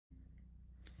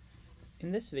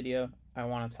In this video, I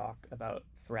want to talk about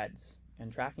threads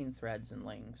and tracking threads in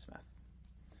Langsmith.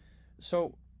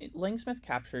 So Langsmith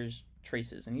captures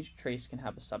traces, and each trace can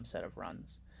have a subset of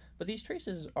runs. But these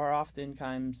traces are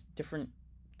oftentimes different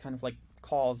kind of like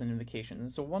calls and invocations.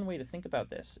 And so one way to think about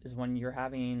this is when you're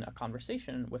having a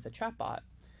conversation with a chatbot,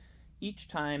 each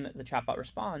time the chatbot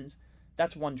responds,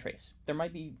 that's one trace. There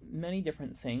might be many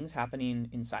different things happening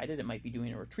inside it. It might be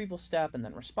doing a retrieval step and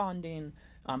then responding,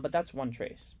 but that's one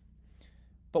trace.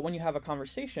 But when you have a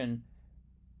conversation,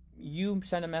 you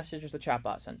send a message, the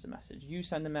chatbot sends a message. You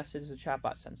send a message, the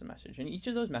chatbot sends a message. And each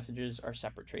of those messages are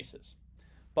separate traces.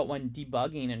 But when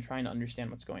debugging and trying to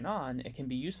understand what's going on, it can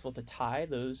be useful to tie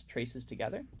those traces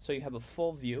together so you have a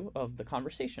full view of the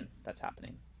conversation that's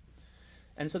happening.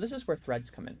 And so this is where threads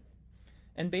come in.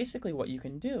 And basically what you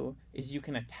can do is you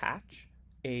can attach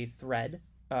a thread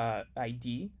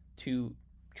ID to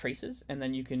traces, and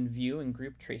then you can view and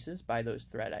group traces by those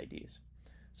thread IDs.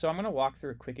 So I'm going to walk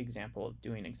through a quick example of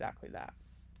doing exactly that.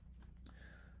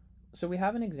 So we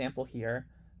have an example here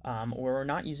where we're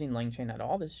not using LangChain at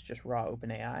all. This is just raw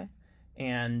OpenAI,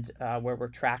 and where we're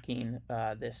tracking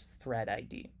this thread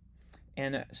ID.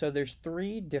 And so there's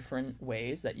three different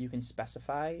ways that you can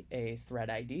specify a thread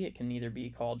ID. It can either be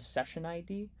called session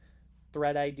ID,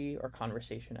 thread ID, or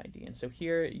conversation ID. And so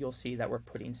here you'll see that we're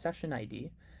putting session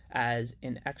ID as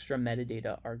an extra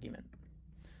metadata argument.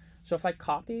 So if I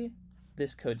copy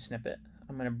this code snippet,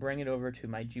 I'm going to bring it over to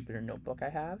my Jupyter notebook I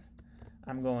have.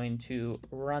 I'm going to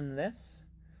run this,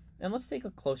 and let's take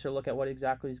a closer look at what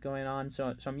exactly is going on.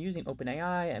 So I'm using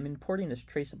OpenAI. I'm importing this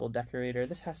traceable decorator.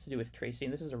 This has to do with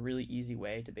tracing. This is a really easy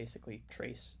way to basically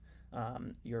trace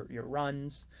your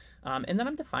runs. And then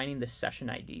I'm defining this session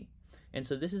ID. And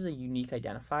so this is a unique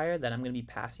identifier that I'm going to be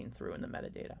passing through in the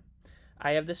metadata.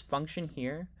 I have this function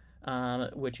here,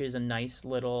 which is a nice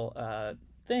little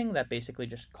thing that basically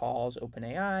just calls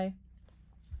OpenAI,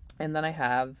 and then I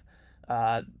have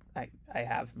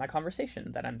my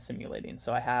conversation that I'm simulating.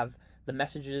 So I have the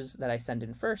messages that I send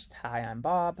in first. Hi, I'm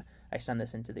Bob. I send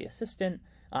this into the assistant,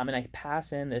 and I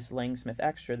pass in this Langsmith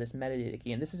extra, this metadata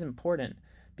key. And this is important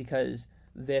because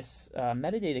this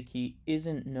metadata key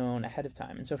isn't known ahead of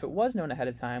time. And so if it was known ahead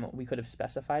of time, we could have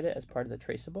specified it as part of the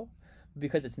traceable.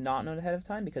 Because it's not known ahead of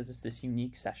time, because it's this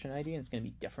unique session ID and it's going to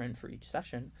be different for each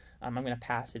session, I'm going to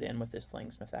pass it in with this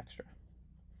Langsmith extra.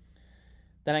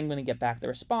 Then I'm going to get back the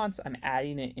response. I'm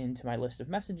adding it into my list of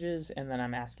messages, and then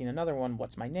I'm asking another one,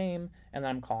 what's my name? And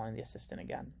then I'm calling the assistant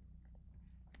again.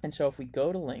 And so if we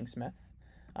go to Langsmith,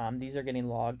 these are getting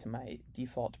logged to my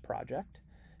default project.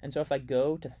 And so if I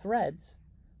go to threads,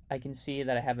 I can see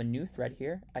that I have a new thread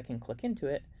here. I can click into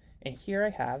it. And here I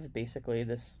have basically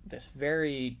this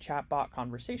very chatbot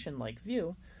conversation-like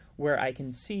view where I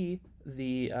can see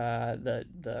the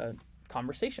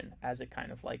conversation as it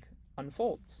kind of like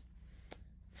unfolds.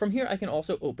 From here, I can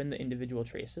also open the individual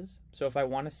traces. So if I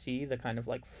want to see the kind of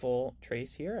like full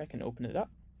trace here, I can open it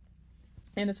up.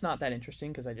 And it's not that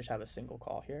interesting because I just have a single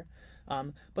call here.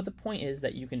 But the point is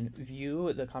that you can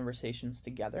view the conversations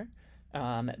together.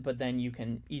 But then you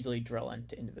can easily drill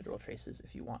into individual traces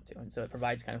if you want to. And so it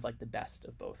provides kind of like the best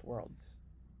of both worlds.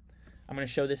 I'm going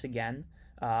to show this again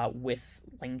with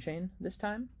LangChain this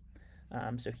time.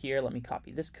 So here, let me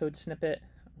copy this code snippet.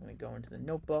 I'm going to go into the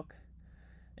notebook.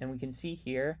 And we can see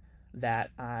here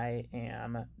that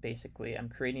I'm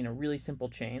creating a really simple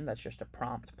chain that's just a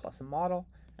prompt plus a model.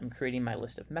 I'm creating my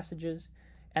list of messages.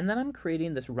 And then I'm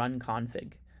creating this run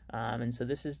config. And so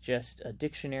this is just a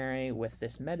dictionary with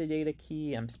this metadata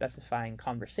key. I'm specifying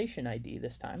conversation ID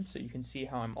this time, so you can see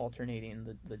how I'm alternating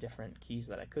the different keys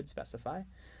that I could specify.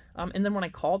 And then when I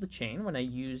call the chain, when I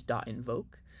use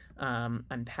 .invoke,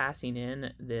 I'm passing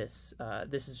in this,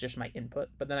 this is just my input,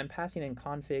 but then I'm passing in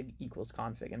config equals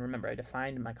config. And remember, I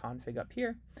defined my config up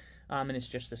here, and it's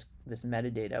just this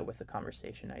metadata with the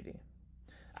conversation ID.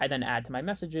 I then add to my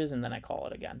messages, and then I call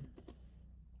it again.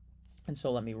 And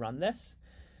so let me run this.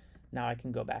 Now I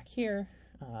can go back here,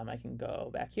 I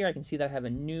can see that I have a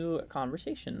new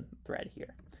conversation thread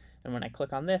here. And when I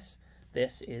click on this,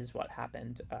 this is what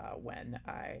happened when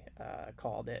I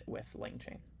called it with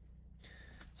LangChain.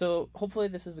 So hopefully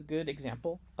this is a good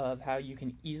example of how you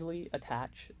can easily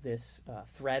attach this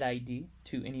thread ID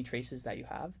to any traces that you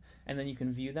have, and then you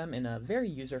can view them in a very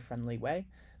user-friendly way,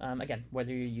 again,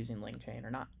 whether you're using LangChain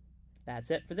or not.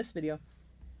 That's it for this video.